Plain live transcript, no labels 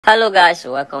Hello guys,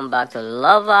 welcome back to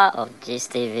Lover of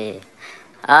Gist TV.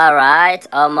 Alright,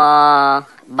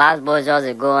 bad boys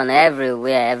just going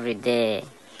everywhere every day.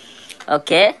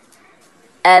 Okay?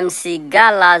 MC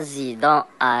Galaxy don't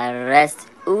arrest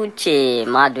Uche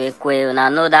Maduagwu. Now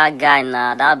know that guy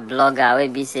now, that blogger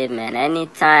will be say man,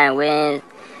 anytime when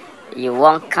you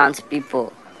want count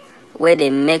people where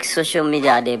they make social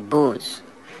media they boost.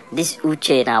 This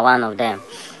Uche now one of them.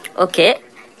 Okay?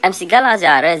 MC Galaxy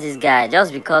arrest this guy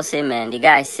just because say man, the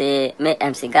guy say make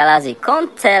MC Galaxy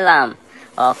can't tell him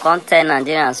or can't tell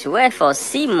Nigerians where for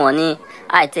see money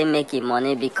I take making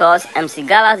money because MC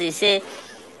Galaxy say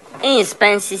he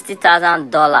spend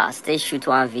 $60,000 they shoot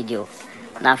one video.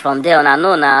 Now from there on I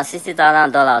know now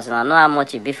 $60,000 and I know how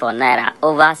much it be for naira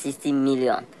over 60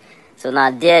 million. So now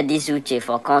there this Uche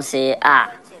for can say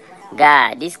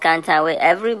guy this kind of time where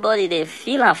everybody they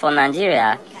feel am for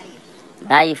Nigeria.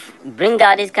 Now if bring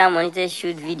out this kind of money to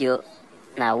shoot video,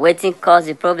 now waiting cause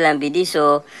the problem be this.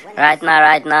 So right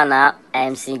now,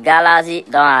 MC Galaxy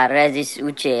don't arrest this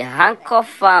Uche,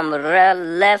 handcuff am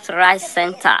left, right,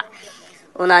 center.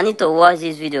 Una need to watch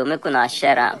this video, make una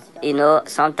share am. You know,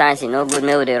 sometimes no good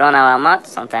me they run our mouth,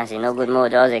 sometimes no good me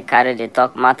just they carry the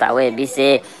talk matter where be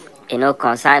say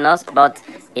concern us, but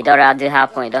it already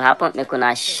happen. It don't happen. Make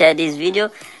una share this video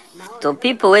to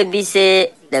people wey be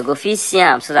say they go fit see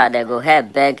am so that they go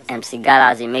help beg MC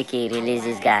Galaxy make he release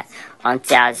this guy.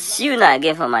 Until I see you now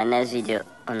again for my next video.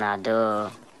 Una do.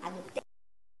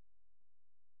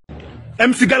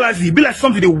 MC Galaxy be like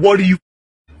something they worry you.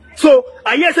 So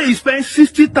I hear say you spend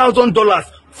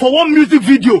 $60,000 for one music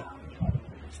video.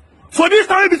 For this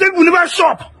time we say we never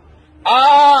shop.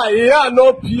 Yeah,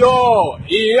 no pure.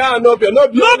 Yeah, no pure. No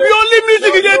pure. No be only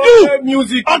music they do.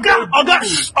 Music.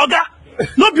 Oga.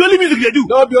 No be only music they do.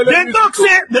 No be only they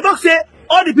talk say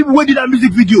all the people who did that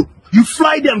music video, you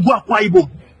fly them go Akwa Ibom.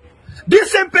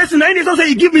 This same person, I say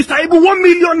you give Mr. Ibu 1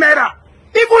 million naira.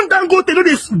 Even Dangote they know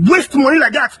they waste money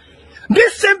like that.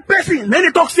 This same person, then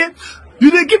they talk say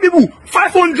you they give people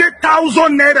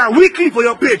 500,000 naira weekly for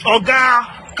your page.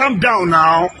 Oga, calm down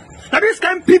now. Now this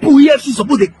kind of people here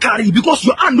supposed to carry because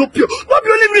you are no pure. Not be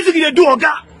only music they do,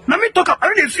 Oga. Now me talk up,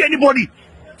 I don't see anybody.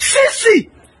 See.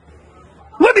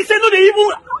 When they say no, they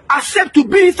even accept to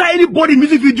be inside anybody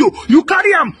music video. You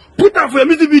carry them, put them for your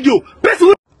music video.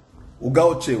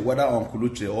 Uga Uche, whether Uncle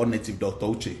Uche or native Dr.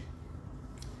 Uche,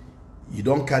 you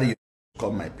don't carry your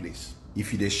come my place.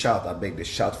 If you they shout, I beg they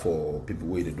shout for people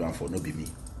where they do for no be me.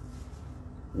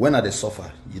 When I they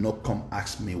suffer, you know come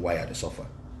ask me why I they suffer.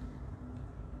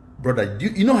 Brother,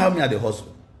 you know how me I they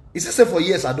hustle. It's just say for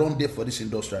years I don't dare for this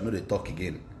industry, I know they talk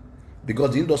again.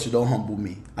 Because the industry don't humble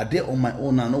me. I dare on my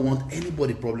own, I don't want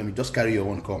anybody problem. You just carry your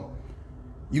own come.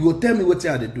 You go tell me what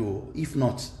they do. If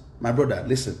not, my brother,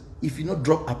 listen. If you not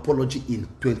drop apology in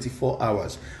 24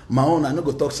 hours, my own, I not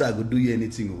go talk say I go do you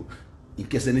anything. In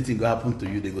case anything go happen to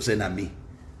you, they go say na me.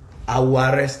 I will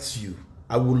arrest you.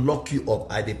 I will lock you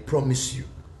up. I they promise you.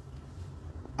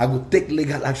 I will take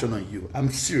legal action on you. I'm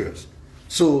serious.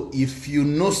 So if you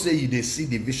know say you they see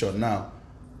the vision now,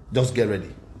 just get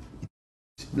ready.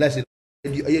 Bless it. Why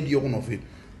are you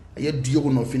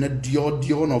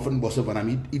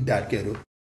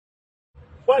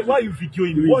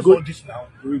videoing me? What's all this now?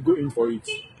 We will go in for it.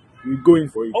 We will go in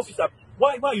for it. Officer,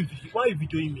 why are you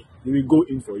videoing me? We will go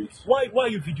in for it. Why are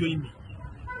you videoing me?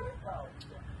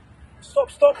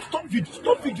 Stop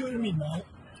videoing me now.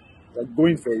 We are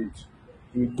going for it.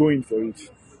 We will go in for it.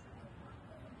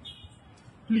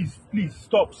 Please,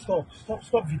 stop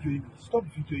videoing me. Stop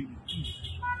videoing me,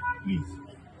 please.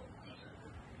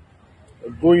 We're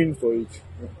going for it.